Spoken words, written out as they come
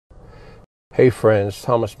Hey friends,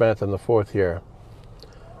 Thomas Manton IV here.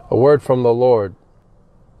 A word from the Lord.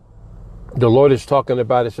 The Lord is talking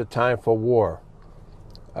about it's a time for war,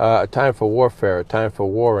 a time for warfare, a time for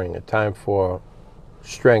warring, a time for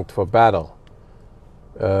strength, for battle.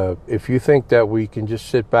 If you think that we can just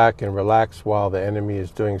sit back and relax while the enemy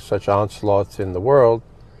is doing such onslaughts in the world,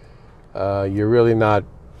 you're really not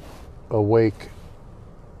awake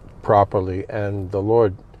properly. And the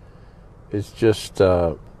Lord is just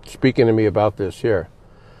speaking to me about this here.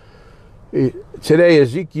 Today,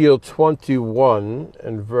 Ezekiel 21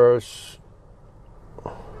 and verse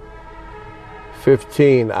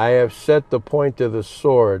 15. I have set the point of the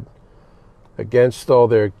sword against all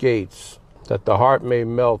their gates, that the heart may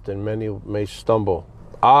melt and many may stumble.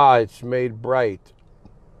 It's made bright,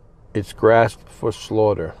 it's grasped for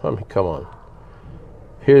slaughter. I mean, come on.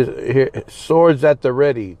 Here, swords at the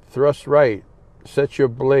ready, thrust right, set your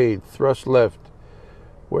blade, thrust left,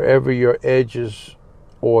 wherever your edge is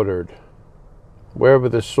ordered, wherever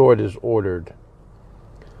the sword is ordered.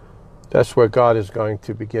 That's where God is going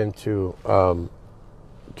to begin to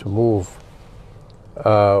move.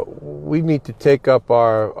 We need to take up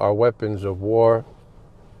our weapons of war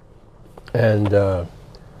and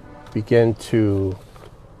begin to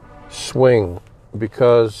swing,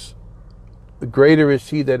 because greater is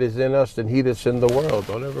he that is in us than he that's in the world.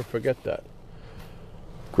 Don't ever forget that.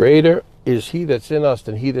 Greater is he that's in us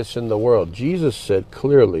than he that's in the world. Jesus said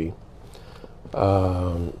clearly,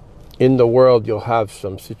 in the world you'll have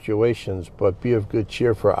some situations, but be of good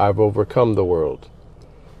cheer, for I've overcome the world.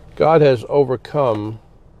 God has overcome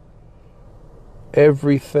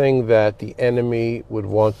everything that the enemy would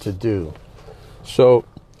want to do. So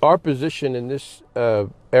our position in this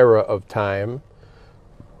era of time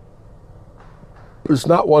is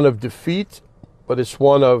not one of defeat, but it's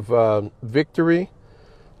one of victory.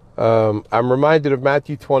 I'm reminded of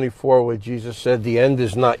Matthew 24, where Jesus said, the end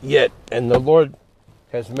is not yet. And the Lord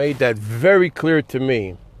has made that very clear to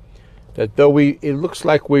me, that though it looks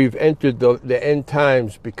like we've entered the end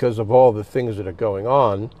times because of all the things that are going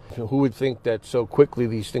on, who would think that so quickly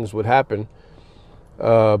these things would happen?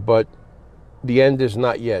 But the end is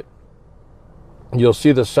not yet. You'll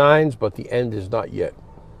see the signs, but the end is not yet.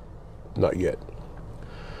 Not yet.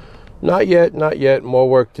 Not yet, not yet. More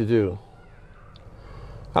work to do.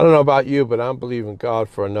 I don't know about you, but I'm believing God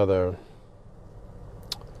for another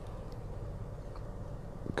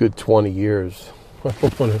good 20 years. I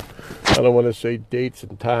don't want to say dates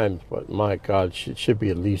and times, but my God, it should be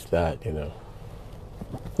at least that, you know.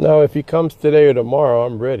 Now, if he comes today or tomorrow,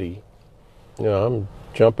 I'm ready. You know, I'm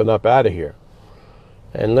jumping up out of here.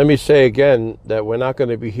 And let me say again that we're not going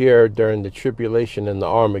to be here during the tribulation and the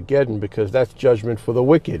Armageddon, because that's judgment for the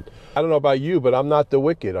wicked. I don't know about you, but I'm not the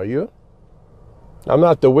wicked. Are you? I'm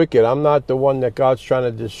not the wicked. I'm not the one that God's trying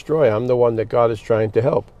to destroy. I'm the one that God is trying to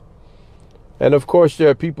help. And of course, there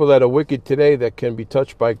are people that are wicked today that can be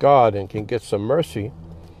touched by God and can get some mercy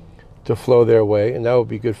to flow their way. And that would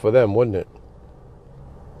be good for them, wouldn't it?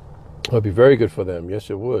 It would be very good for them.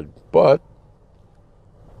 Yes, it would. But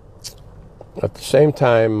at the same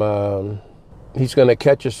time, he's going to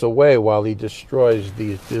catch us away while he destroys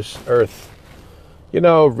this earth. You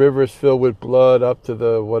know, rivers filled with blood up to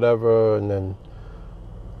the whatever, and then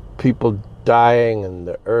people dying, and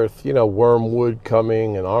the earth, you know, wormwood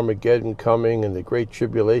coming, and Armageddon coming, and the Great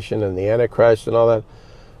Tribulation, and the Antichrist, and all that.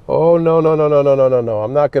 Oh, no.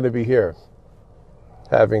 I'm not going to be here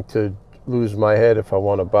having to lose my head if I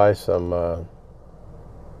want to buy some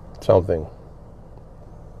something.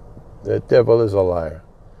 The devil is a liar.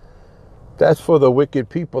 That's for the wicked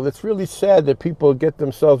people. It's really sad that people get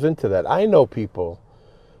themselves into that. I know people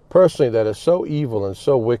personally that are so evil and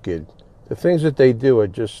so wicked. The things that they do are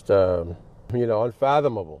just,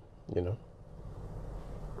 unfathomable, you know.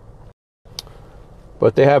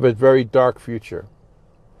 But they have a very dark future.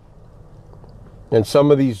 And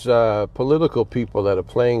some of these political people that are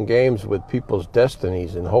playing games with people's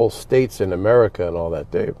destinies in whole states in America and all that,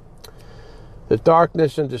 the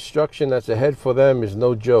darkness and destruction that's ahead for them is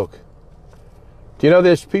no joke. Do you know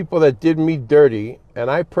there's people that did me dirty, and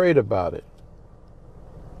I prayed about it.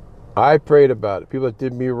 People that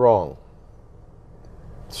did me wrong.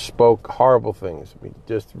 Spoke horrible things. I mean,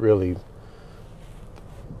 just really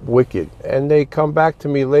wicked. And they come back to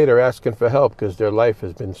me later asking for help because their life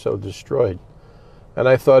has been so destroyed. And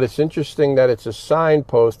I thought it's interesting that it's a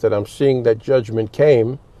signpost that I'm seeing that judgment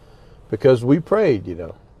came because we prayed, you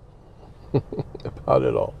know, about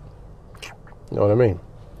it all. You know what I mean?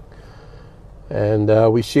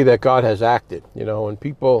 And we see that God has acted. You know, when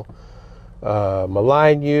people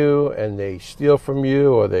malign you and they steal from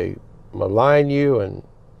you, or they malign you and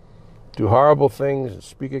do horrible things and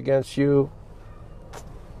speak against you,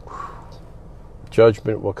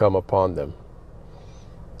 judgment will come upon them.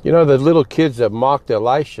 You know, the little kids that mocked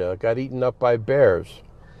Elisha got eaten up by bears.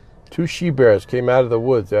 2 she-bears came out of the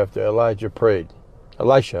woods after Elisha prayed.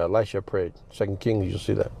 2 Kings, you'll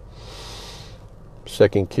see that.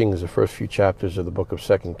 2 Kings, the first few chapters of the book of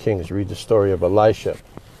 2 Kings. Read the story of Elisha.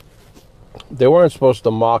 They weren't supposed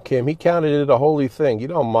to mock him. He counted it a holy thing. You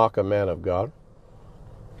don't mock a man of God.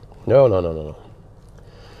 No.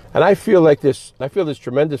 And I feel this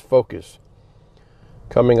tremendous focus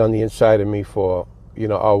coming on the inside of me for,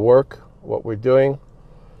 our work, what we're doing.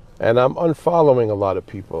 And I'm unfollowing a lot of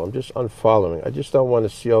people. I'm just unfollowing. I just don't want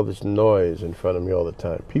to see all this noise in front of me all the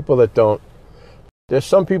time. People that don't. There's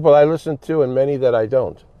some people I listen to and many that I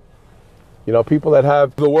don't. People that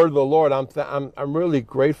have the word of the Lord. I'm really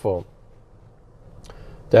grateful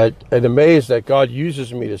and amazed that God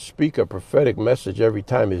uses me to speak a prophetic message every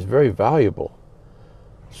time. Is very valuable.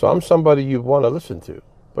 So I'm somebody you want to listen to.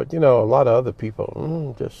 But, a lot of other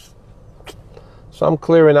people, So I'm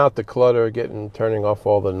clearing out the clutter, turning off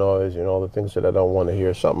all the noise, all the things that I don't want to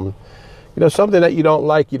hear. Something that you don't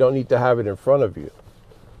like, you don't need to have it in front of you.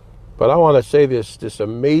 But I want to say this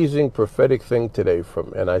amazing prophetic thing today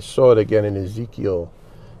and I saw it again in Ezekiel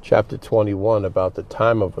chapter 21 about the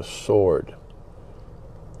time of a sword.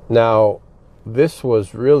 Now, this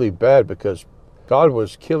was really bad because God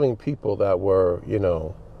was killing people that were,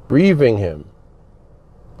 grieving him.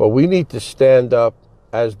 But we need to stand up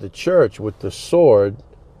as the church with the sword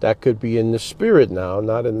that could be in the spirit now,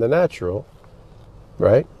 not in the natural,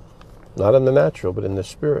 right? Not in the natural, but in the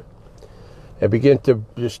spirit. And begin to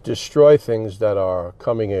just destroy things that are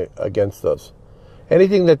coming against us.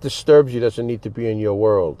 Anything that disturbs you doesn't need to be in your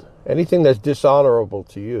world. Anything that's dishonorable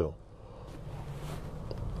to you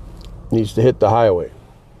needs to hit the highway.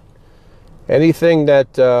 Anything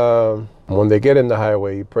that, when they get in the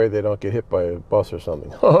highway, you pray they don't get hit by a bus or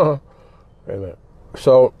something. Amen.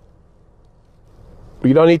 So,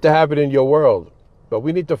 you don't need to have it in your world. But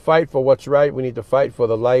we need to fight for what's right. We need to fight for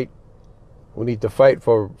the light. We need to fight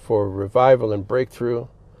for revival and breakthrough.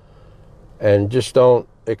 And just don't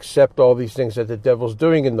accept all these things that the devil's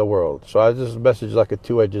doing in the world. So this message is like a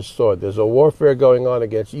two-edged sword. There's a warfare going on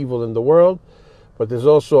against evil in the world. But there's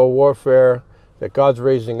also a warfare that God's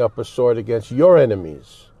raising up a sword against your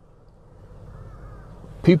enemies.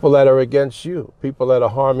 People that are against you. People that are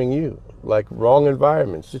harming you. Like wrong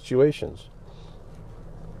environments, situations.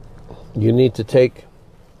 You need to take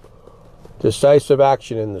decisive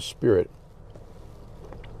action in the spirit.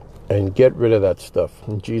 And get rid of that stuff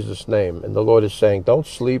in Jesus' name. And the Lord is saying, don't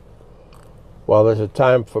sleep while there's a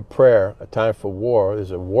time for prayer, a time for war.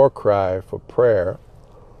 There's a war cry for prayer.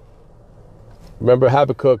 Remember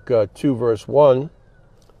Habakkuk 2 verse 1.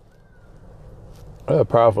 A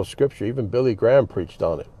powerful scripture. Even Billy Graham preached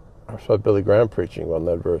on it. I saw Billy Graham preaching on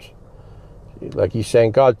that verse. Like he's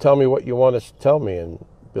saying, God, tell me what you want us to tell me. And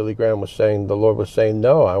Billy Graham was saying, the Lord was saying,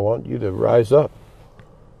 no, I want you to rise up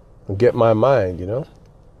and get my mind,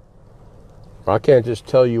 I can't just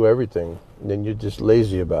tell you everything, and then you're just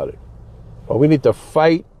lazy about it. But we need to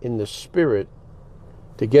fight in the spirit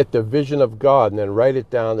to get the vision of God and then write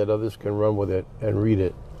it down that others can run with it and read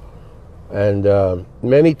it. And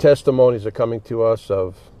many testimonies are coming to us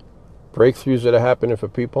of breakthroughs that are happening for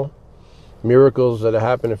people, miracles that are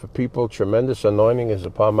happening for people. Tremendous anointing is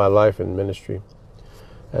upon my life and ministry,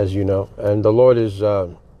 as you know. And the Lord is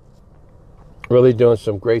really doing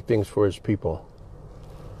some great things for his people.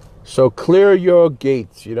 So clear your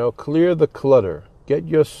gates, clear the clutter. Get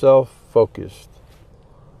yourself focused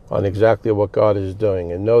on exactly what God is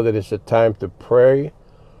doing. And know that it's a time to pray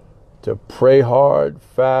hard,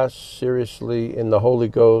 fast, seriously, in the Holy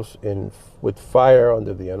Ghost, with fire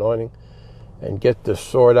under the anointing. And get the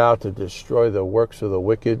sword out to destroy the works of the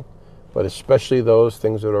wicked, but especially those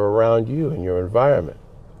things that are around you in your environment.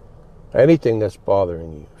 Anything that's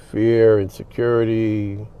bothering you. Fear,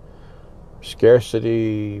 insecurity,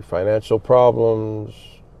 scarcity, financial problems,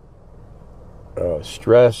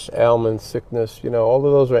 stress, ailments, sickness, all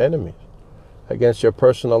of those are enemies against your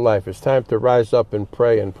personal life. It's time to rise up and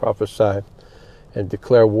pray and prophesy and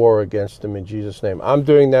declare war against them in Jesus' name. I'm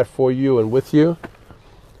doing that for you and with you,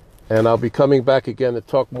 and I'll be coming back again to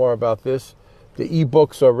talk more about this. The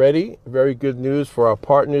ebooks are ready. Very good news for our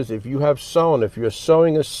partners. If you have sown, if you're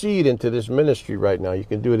sowing a seed into this ministry right now, you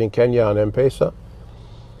can do it in Kenya on M-Pesa.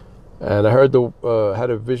 And I heard had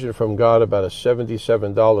a vision from God about a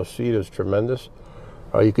 $77 seed. It was tremendous.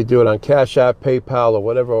 Or you could do it on Cash App, PayPal,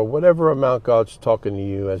 or whatever amount God's talking to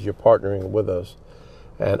you as you're partnering with us.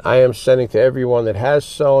 And I am sending to everyone that has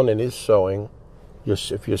sown and is sowing.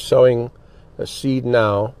 If you're sowing a seed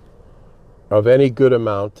now of any good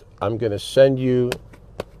amount, I'm going to send you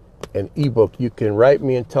an ebook. You can write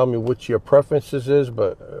me and tell me which your preferences is,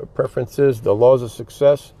 the laws of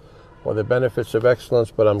success or the benefits of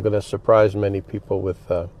excellence. But I'm going to surprise many people with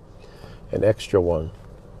an extra one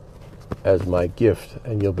as my gift,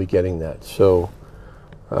 and you'll be getting that. So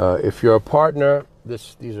if you're a partner,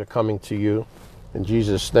 these are coming to you. In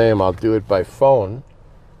Jesus' name, I'll do it by phone.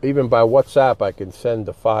 Even by WhatsApp, I can send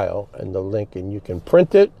the file and the link, and you can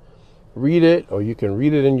print it, read it, or you can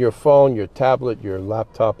read it in your phone, your tablet, your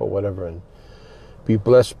laptop, or whatever, and be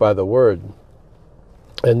blessed by the word.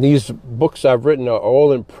 And these books I've written are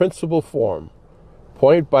all in principle form,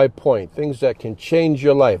 point by point, things that can change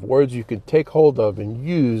your life, words you can take hold of and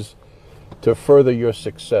use to further your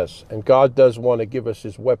success. And God does want to give us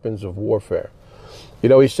his weapons of warfare. You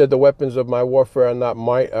know, he said the weapons of my warfare are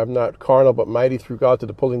not carnal, but mighty through God to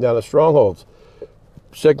the pulling down of strongholds.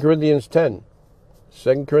 2 Corinthians 10.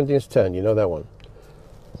 2 Corinthians 10, you know that one.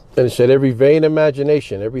 And it said, every vain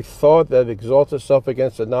imagination, every thought that exalts itself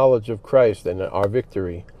against the knowledge of Christ and our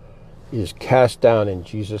victory is cast down in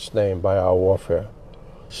Jesus' name by our warfare.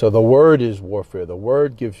 So the word is warfare. The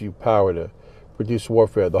word gives you power to produce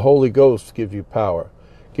warfare. The Holy Ghost gives you power,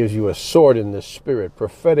 gives you a sword in the spirit.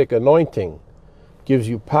 Prophetic anointing gives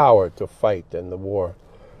you power to fight in the war.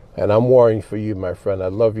 And I'm warring for you, my friend. I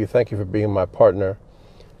love you. Thank you for being my partner.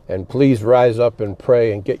 And please rise up and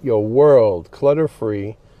pray and get your world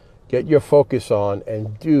clutter-free. Get your focus on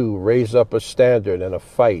and raise up a standard and a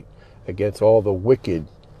fight against all the wicked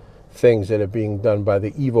things that are being done by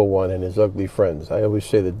the evil one and his ugly friends. I always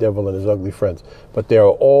say the devil and his ugly friends. But they are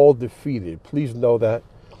all defeated. Please know that.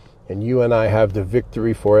 And you and I have the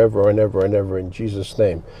victory forever and ever and ever in Jesus'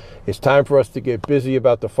 name. It's time for us to get busy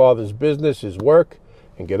about the Father's business, his work,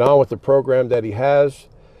 and get on with the program that he has.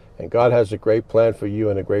 And God has a great plan for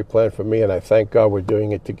you and a great plan for me. And I thank God we're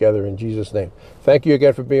doing it together in Jesus' name. Thank you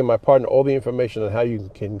again for being my partner. All the information on how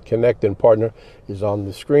you can connect and partner is on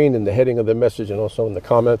the screen, in the heading of the message, and also in the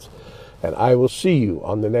comments. And I will see you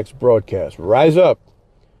on the next broadcast. Rise up.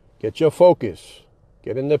 Get your focus.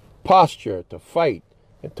 Get in the posture to fight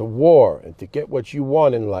and to war and to get what you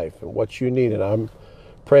want in life and what you need. And I'm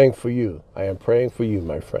praying for you. I am praying for you,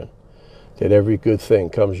 my friend, that every good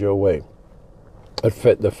thing comes your way. The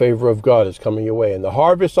favor of God is coming your way. And the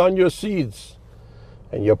harvest on your seeds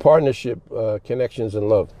and your partnership connections and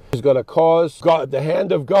love is going to cause the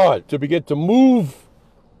hand of God to begin to move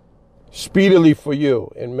speedily for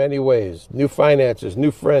you in many ways. New finances,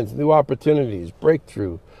 new friends, new opportunities,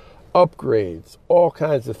 breakthrough, upgrades, all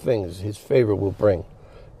kinds of things his favor will bring.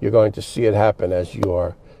 You're going to see it happen as you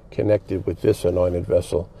are connected with this anointed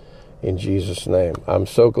vessel in Jesus' name. I'm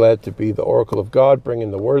so glad to be the oracle of God,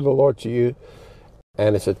 bringing the word of the Lord to you.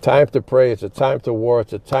 And it's a time to pray. It's a time to war.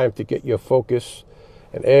 It's a time to get your focus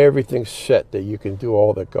and everything set that you can do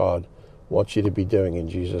all that God wants you to be doing in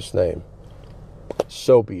Jesus' name.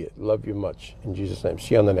 So be it. Love you much in Jesus' name.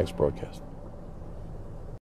 See you on the next broadcast.